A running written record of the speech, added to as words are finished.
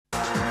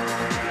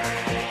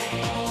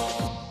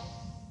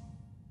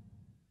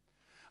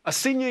A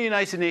senior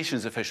United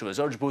Nations official has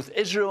urged both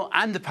Israel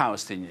and the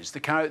Palestinians to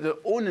carry out their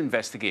own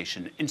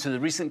investigation into the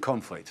recent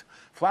conflict.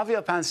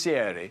 Flavia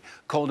Pansieri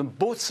called on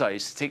both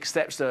sides to take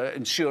steps to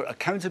ensure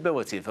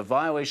accountability for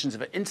violations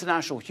of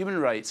international human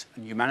rights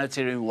and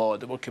humanitarian law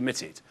that were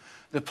committed.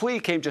 The plea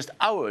came just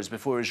hours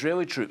before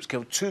Israeli troops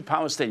killed 2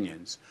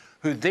 Palestinians,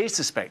 who they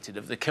suspected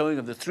of the killing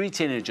of the 3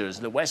 teenagers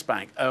in the West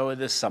Bank earlier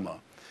this summer.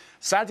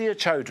 Sadia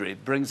Chowdhury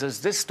brings us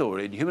this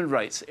story on human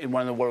rights in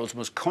one of the world's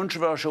most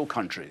controversial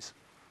countries.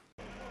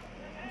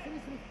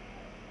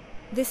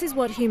 This is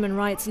what human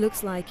rights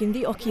looks like in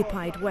the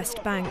occupied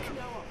West Bank.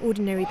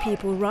 Ordinary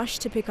people rush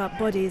to pick up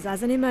bodies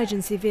as an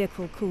emergency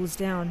vehicle cools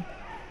down.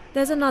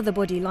 There's another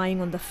body lying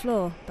on the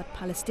floor, but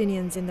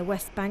Palestinians in the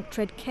West Bank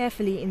tread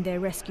carefully in their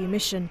rescue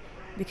mission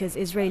because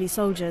Israeli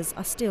soldiers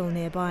are still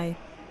nearby.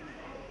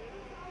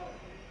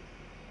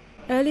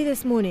 Early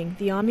this morning,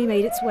 the army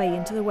made its way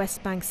into the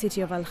West Bank city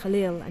of Al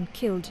Khalil and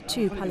killed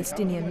 2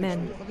 Palestinian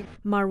men.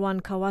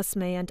 Marwan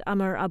Kawasme and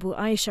Amr Abu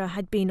Aisha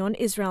had been on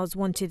Israel's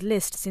wanted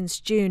list since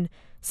June,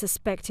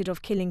 suspected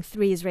of killing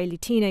 3 Israeli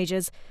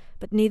teenagers,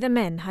 but neither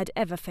men had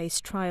ever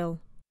faced trial.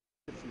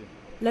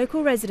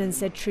 Local residents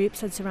said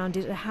troops had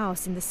surrounded a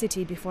house in the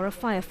city before a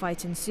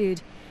firefight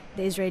ensued.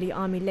 The Israeli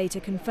army later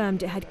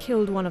confirmed it had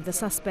killed one of the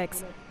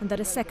suspects and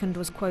that a second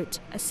was, quote,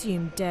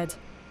 assumed dead.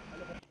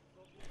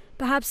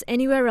 Perhaps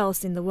anywhere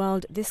else in the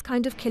world, this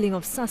kind of killing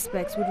of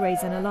suspects would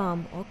raise an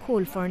alarm or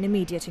call for an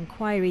immediate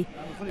inquiry.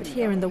 But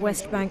here in the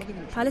West Bank,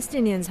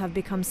 Palestinians have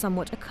become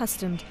somewhat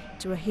accustomed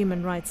to a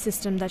human rights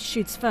system that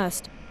shoots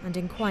first and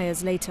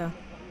inquires later.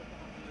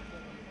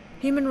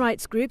 Human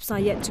rights groups are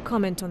yet to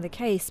comment on the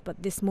case,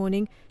 but this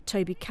morning,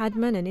 Toby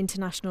Cadman, an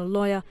international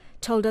lawyer,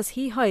 told us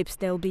he hopes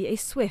there will be a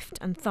swift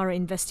and thorough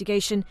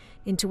investigation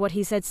into what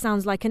he said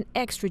sounds like an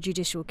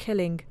extrajudicial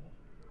killing.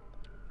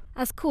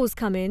 As calls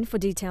come in for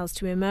details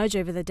to emerge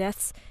over the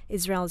deaths,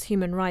 Israel's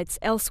human rights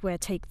elsewhere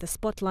take the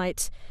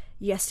spotlight.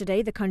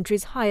 Yesterday, the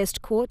country's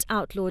highest court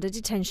outlawed a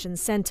detention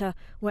centre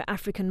where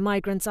African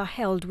migrants are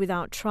held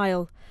without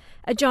trial.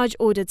 A judge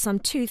ordered some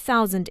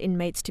 2,000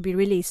 inmates to be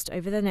released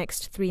over the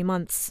next 3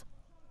 months.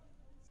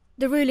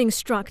 The ruling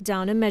struck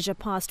down a measure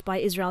passed by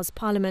Israel's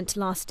parliament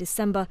last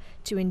December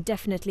to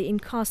indefinitely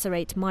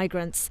incarcerate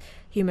migrants.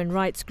 Human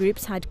rights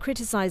groups had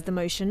criticised the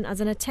motion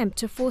as an attempt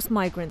to force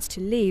migrants to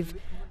leave.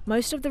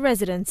 Most of the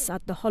residents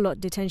at the Holot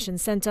detention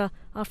centre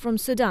are from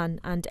Sudan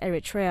and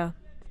Eritrea.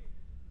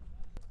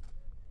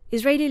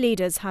 Israeli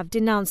leaders have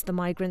denounced the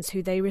migrants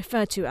who they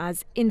refer to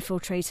as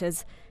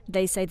infiltrators.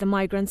 They say the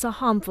migrants are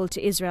harmful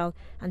to Israel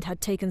and had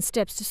taken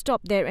steps to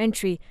stop their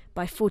entry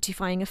by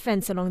fortifying a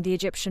fence along the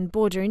Egyptian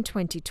border in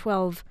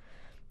 2012.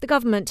 The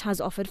government has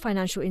offered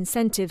financial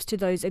incentives to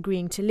those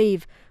agreeing to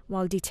leave,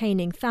 while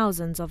detaining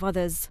thousands of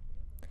others.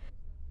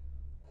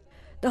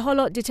 The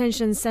Holot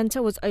detention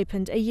centre was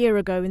opened a year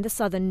ago in the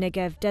southern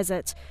Negev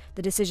desert.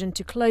 The decision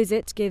to close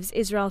it gives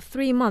Israel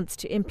 3 months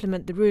to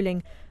implement the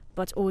ruling,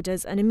 but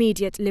orders an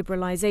immediate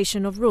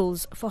liberalisation of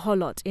rules for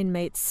Holot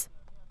inmates.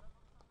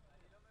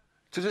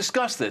 To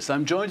discuss this,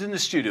 I'm joined in the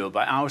studio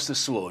by Alastair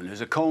Sloan,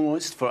 who's a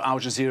columnist for Al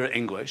Jazeera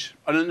English.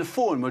 And on the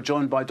phone, we're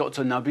joined by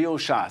Dr. Nabil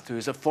Shaath, who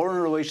is a Foreign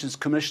Relations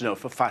Commissioner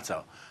for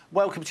Fatah.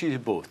 Welcome to you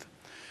both.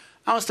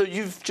 Alastair,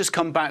 you've just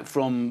come back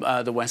from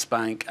the West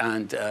Bank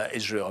and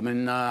Israel. I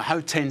mean, how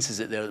tense is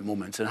it there at the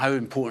moment, and how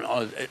important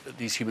are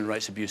these human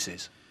rights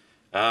abuses?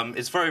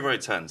 It's very, very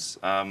tense.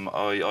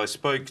 I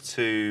spoke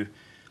to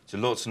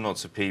lots and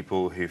lots of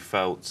people who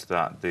felt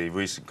that the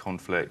recent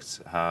conflict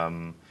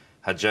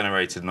had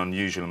generated an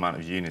unusual amount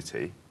of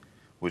unity,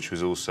 which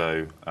was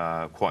also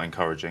quite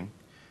encouraging.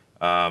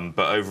 But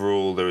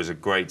overall, there is a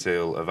great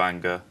deal of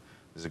anger.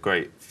 There's a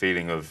great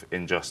feeling of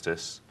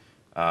injustice,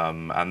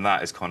 and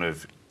that is kind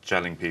of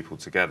gelling people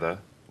together,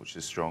 which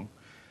is strong.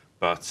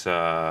 But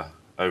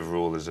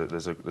overall,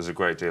 there's a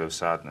great deal of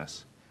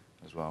sadness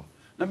as well.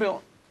 Nabil,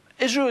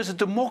 Israel is a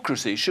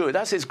democracy, sure,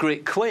 that's its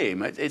great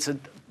claim. It's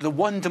the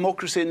one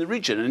democracy in the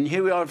region, and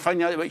here we are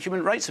finding out about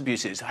human rights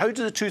abuses. How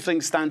do the two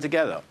things stand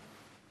together?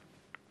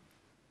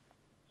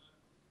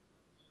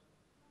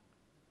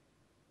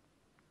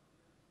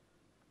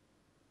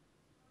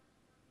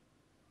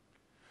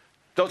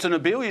 Dr.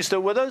 Nabil, are you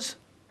still with us?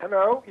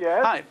 Hello,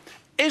 yes. Hi.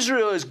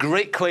 Israel's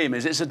great claim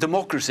is it's a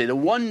democracy, the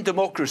one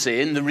democracy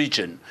in the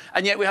region,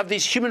 and yet we have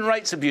these human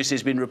rights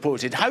abuses being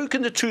reported. How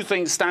can the two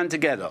things stand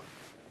together?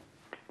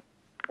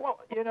 Well,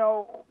 you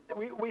know,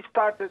 we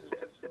started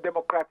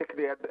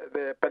democratically at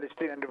the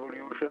Palestinian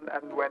Revolution,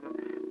 and when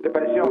the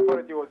Palestinian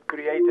Authority was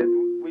created,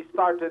 we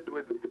started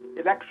with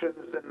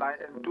elections in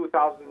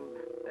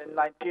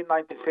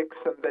 1996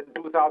 and then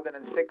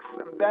 2006,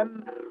 and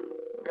then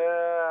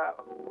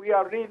we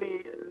are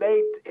really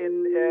late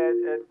in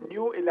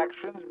new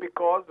elections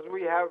because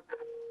we have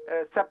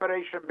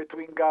separation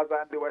between Gaza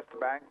and the West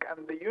Bank,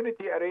 and the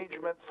unity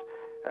arrangements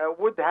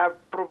would have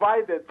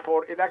provided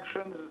for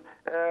elections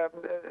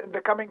in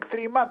the coming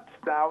 3 months.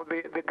 Now,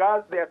 the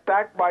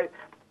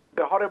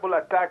horrible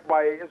attack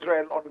by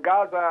Israel on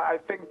Gaza, I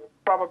think,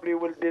 probably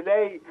will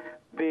delay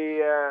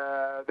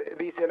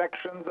these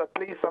elections, at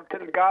least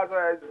until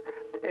Gaza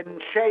in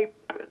shape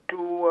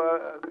to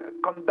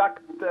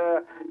conduct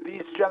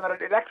these general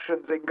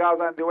elections in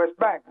Gaza and the West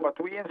Bank.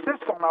 But we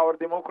insist on our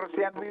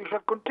democracy, and we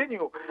shall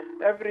continue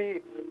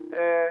every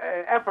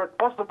effort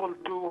possible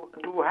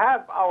to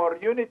have our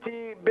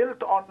unity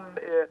built on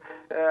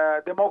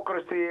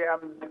democracy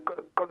and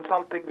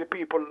consulting the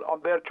people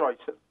on their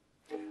choices.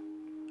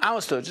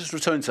 Alastair, just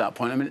return to that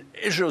point. I mean,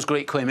 Israel's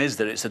great claim is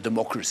that it's a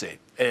democracy,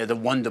 the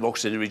one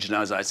democracy in the region,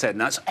 as I said, and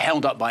that's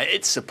held up by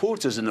its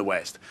supporters in the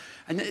West.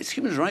 And its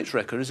human rights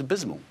record is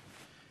abysmal.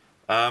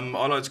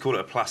 I like to call it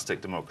a plastic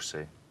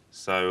democracy.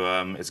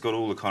 So it's got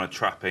all the kind of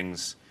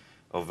trappings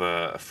of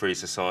a free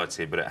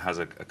society, but it has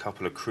a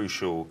couple of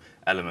crucial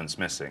elements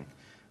missing.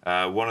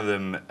 One of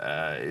them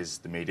is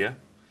the media.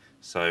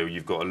 So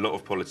you've got a lot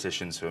of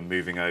politicians who are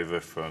moving over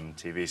from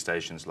TV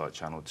stations like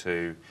Channel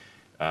 2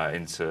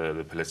 into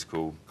the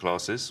political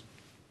classes.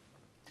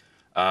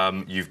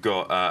 You've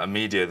got a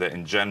media that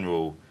in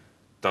general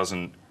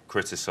doesn't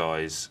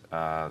criticise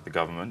the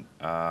government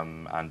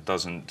and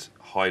doesn't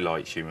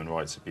highlight human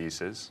rights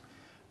abuses.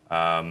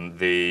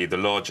 The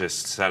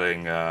largest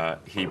selling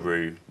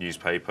Hebrew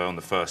newspaper on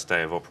the first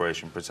day of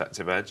Operation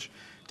Protective Edge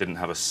didn't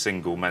have a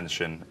single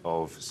mention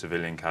of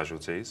civilian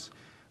casualties.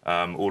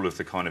 All of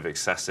the kind of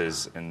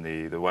excesses in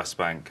the West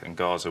Bank and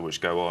Gaza,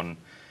 which go on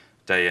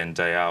day in,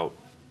 day out,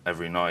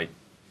 every night,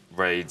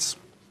 raids,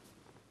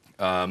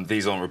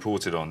 these aren't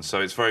reported on.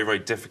 So it's very, very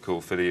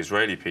difficult for the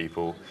Israeli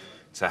people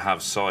to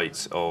have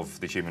sight of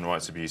the human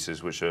rights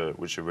abuses which are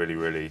really,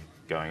 really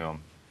going on.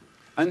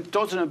 And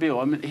Dr.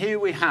 Nabil, I mean, here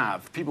we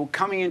have people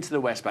coming into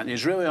the West Bank, the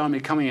Israeli army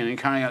coming in and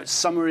carrying out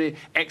summary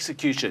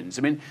executions.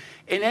 I mean,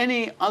 in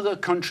any other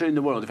country in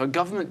the world, if a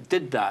government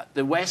did that,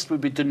 the West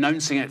would be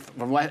denouncing it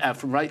from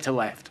right to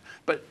left.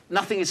 But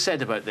nothing is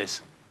said about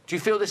this. Do you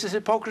feel this is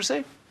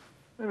hypocrisy?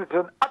 It's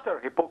an utter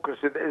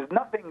hypocrisy. There is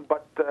nothing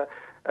but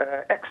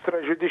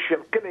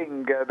extrajudicial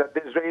killing that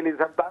the Israelis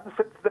have done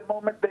since the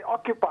moment they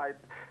occupied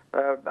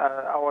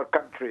our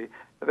country.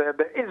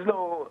 There is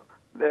no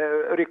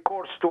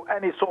recourse to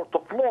any sort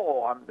of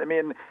law. I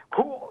mean,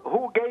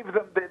 who gave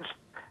them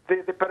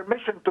the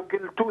permission to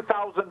kill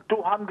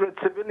 2,200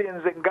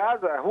 civilians in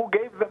Gaza? Who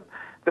gave them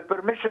the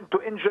permission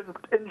to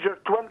injure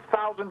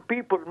 12,000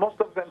 people, most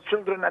of them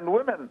children and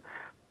women?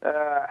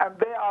 And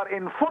they are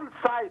in full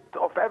sight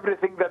of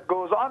everything that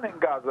goes on in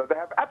Gaza. They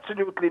have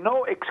absolutely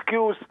no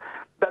excuse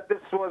that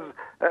this was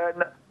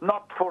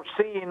not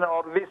foreseen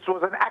or this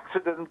was an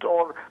accident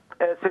or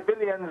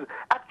civilians.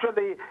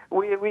 Actually,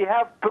 we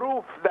have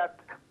proof that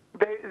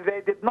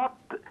they did not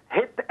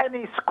hit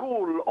any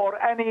school or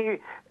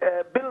any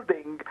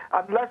building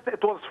unless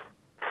it was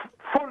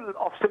full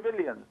of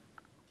civilians.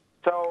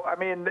 So, I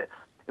mean,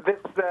 this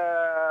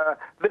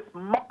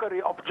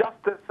mockery of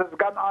justice has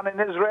gone on in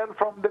Israel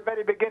from the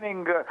very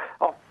beginning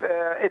of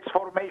its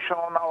formation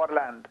on our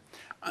land.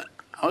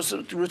 I was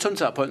to return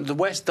to that point. The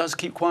West does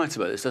keep quiet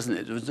about this, doesn't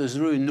it? There's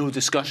really no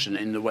discussion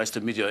in the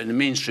Western media, in the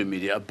mainstream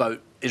media,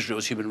 about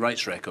Israel's human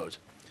rights record.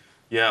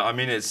 Yeah, I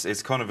mean,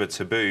 it's kind of a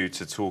taboo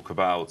to talk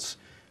about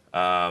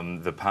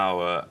the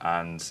power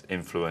and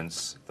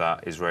influence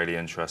that Israeli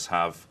interests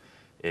have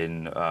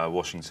in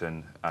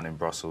Washington and in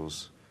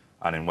Brussels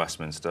and in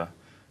Westminster.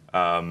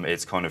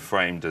 It's kind of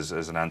framed as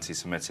an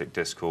anti-Semitic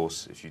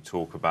discourse if you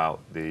talk about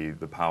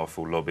the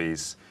powerful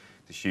lobbies,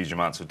 the huge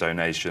amounts of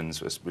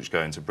donations which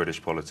go into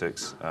British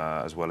politics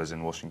as well as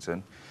in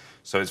Washington.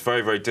 So it's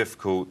very, very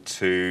difficult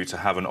to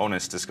have an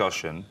honest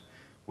discussion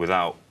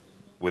without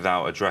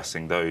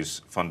addressing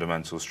those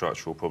fundamental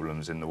structural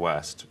problems in the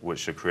West,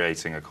 which are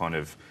creating a kind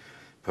of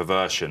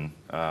perversion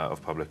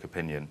of public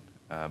opinion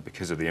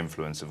because of the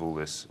influence of all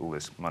this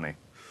money.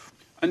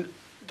 And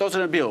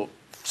Dr. Nabil,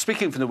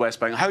 speaking from the West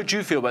Bank, how do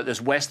you feel about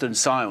this Western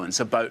silence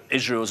about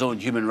Israel's own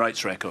human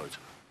rights record?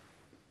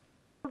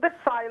 This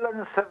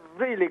silence has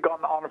really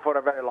gone on for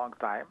a very long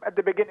time. At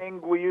the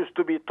beginning, we used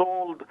to be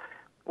told,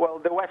 well,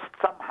 the West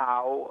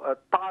somehow,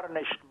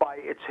 tarnished by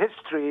its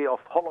history of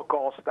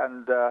Holocaust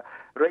and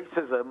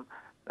racism,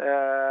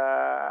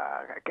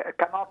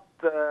 cannot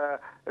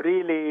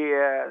really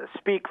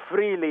speak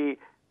freely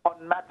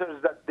on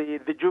matters that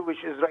the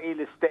Jewish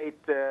Israeli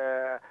state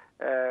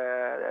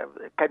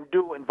can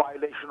do in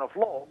violation of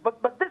law.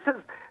 But this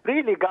has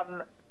really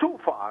gone too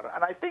far.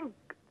 And I think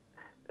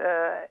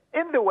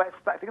in the West,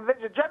 I think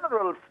there's a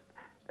general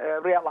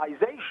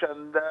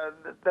realization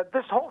that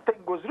this whole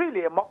thing was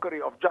really a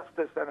mockery of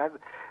justice,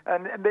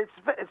 and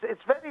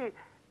it's very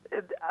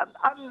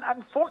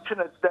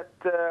unfortunate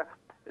that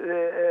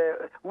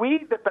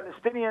we, the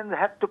Palestinians,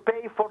 had to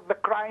pay for the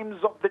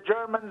crimes of the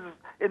Germans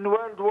in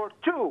World War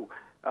II.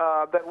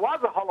 There was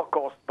a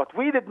Holocaust, but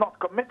we did not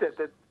commit it.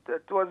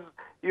 It was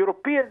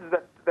Europeans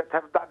that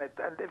have done it.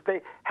 And if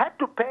they had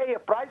to pay a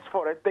price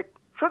for it, they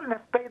shouldn't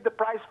have paid the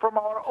price from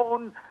our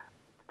own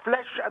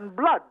flesh and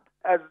blood,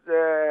 as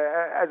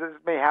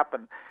it may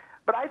happen.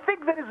 But I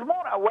think there is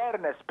more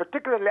awareness,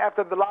 particularly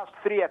after the last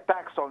 3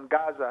 attacks on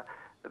Gaza.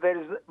 There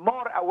is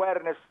more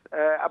awareness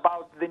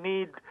about the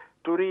need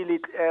to really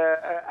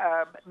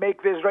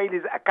make the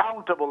Israelis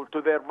accountable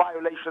to their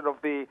violation of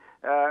the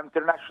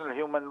international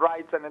human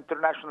rights and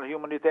international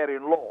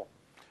humanitarian law.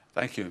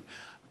 Thank you.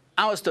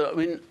 Alastair, I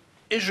mean,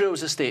 Israel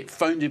is a state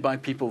founded by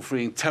people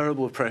fleeing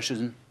terrible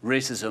oppression,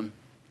 racism,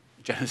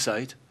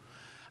 genocide,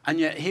 and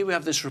yet here we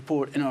have this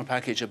report in our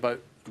package about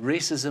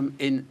racism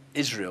in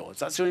Israel.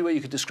 That's the only way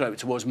you could describe it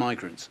towards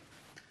migrants.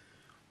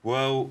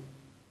 Well,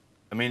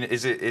 I mean,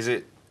 is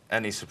it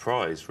any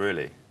surprise,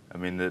 really? I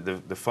mean,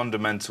 the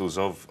fundamentals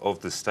of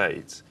the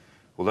state,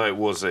 although it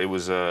was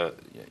a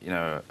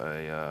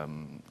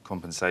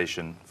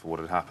compensation for what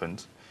had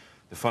happened,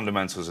 the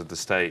fundamentals of the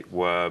state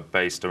were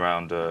based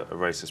around a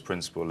racist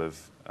principle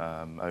of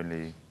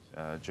only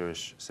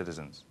Jewish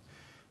citizens.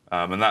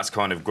 And that's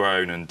kind of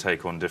grown and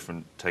taken on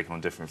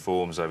different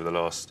forms over the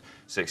last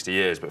 60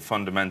 years. But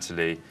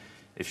fundamentally,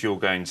 if you're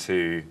going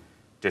to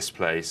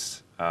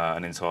displace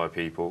an entire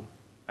people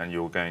and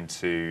you're going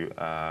to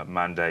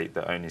mandate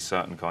that only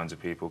certain kinds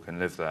of people can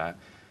live there,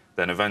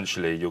 then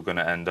eventually you're going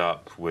to end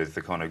up with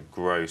the kind of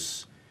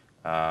gross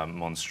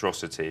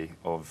monstrosity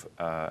of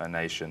a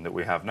nation that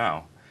we have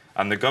now.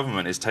 And the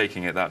government is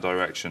taking it that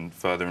direction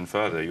further and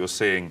further. You're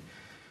seeing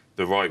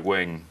the right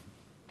wing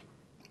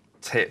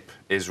tip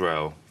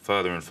Israel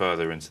further and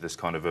further into this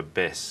kind of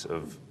abyss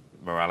of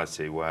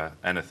morality where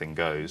anything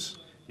goes.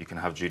 You can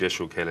have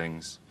judicial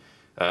killings,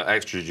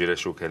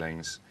 extrajudicial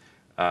killings,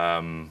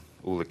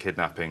 all the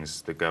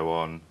kidnappings that go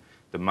on,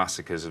 the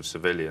massacres of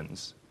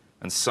civilians,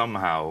 and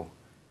somehow,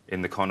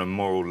 in the kind of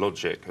moral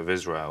logic of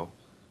Israel,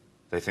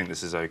 they think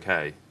this is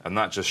okay. And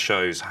that just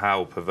shows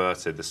how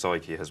perverted the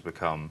psyche has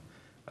become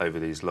over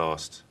these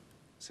last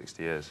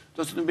 60 years.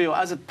 Dr. Nabil,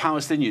 as a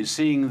Palestinian,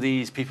 seeing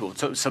these people,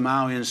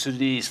 Somalians,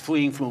 Sudanese,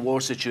 fleeing from a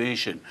war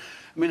situation,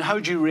 I mean, how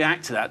do you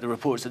react to that, the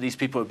reports that these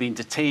people are being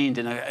detained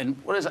in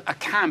what is a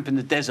camp in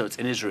the desert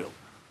in Israel?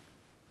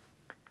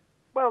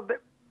 Well, the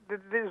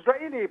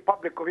Israeli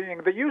public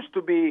opinion, there used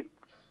to be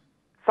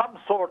some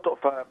sort of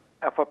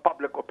a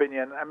public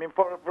opinion. I mean,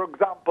 for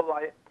example,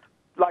 I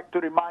like to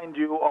remind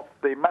you of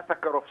the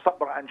massacre of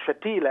Sabra and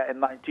Shatila in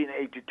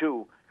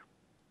 1982.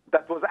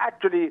 That was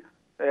actually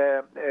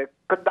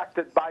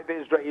conducted by the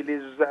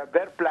Israelis,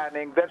 their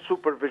planning, their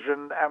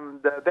supervision,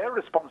 and their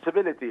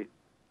responsibility.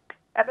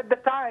 And at the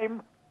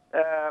time,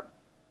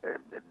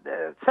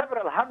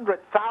 several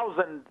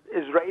 100,000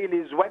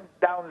 Israelis went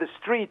down the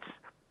streets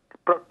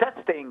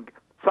protesting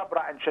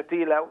Sabra and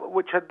Shatila,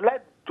 which had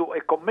led to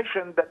a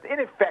commission that, in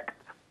effect,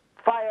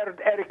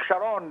 fired Eric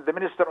Sharon, the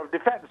Minister of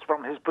Defense,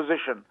 from his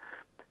position.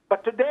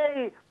 But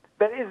today,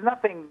 there is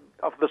nothing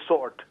of the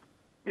sort,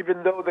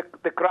 even though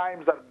the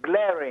crimes are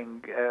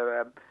glaring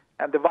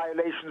and the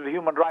violations of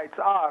human rights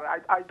are.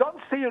 I don't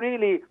see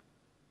really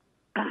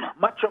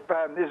much of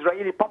an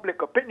Israeli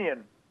public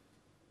opinion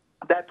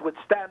that would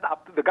stand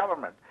up to the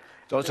government.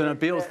 Dr.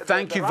 Nabil,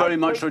 thank you very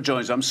much for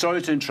joining us. I'm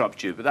sorry to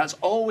interrupt you, but that's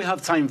all we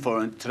have time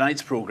for in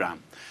tonight's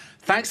programme.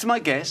 Thanks to my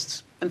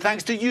guests, and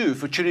thanks to you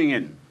for tuning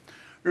in.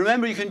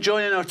 Remember, you can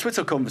join in our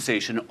Twitter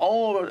conversation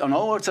on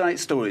all our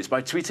tonight's stories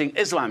by tweeting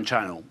Islam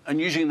Channel and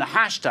using the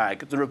hashtag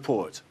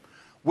 #TheReport.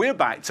 We're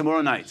back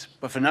tomorrow night,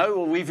 but for now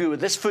we'll leave you with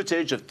this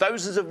footage of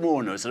thousands of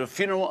mourners at a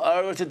funeral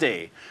earlier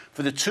today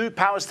for the 2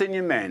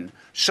 Palestinian men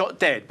shot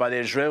dead by the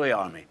Israeli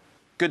army.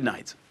 Good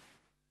night.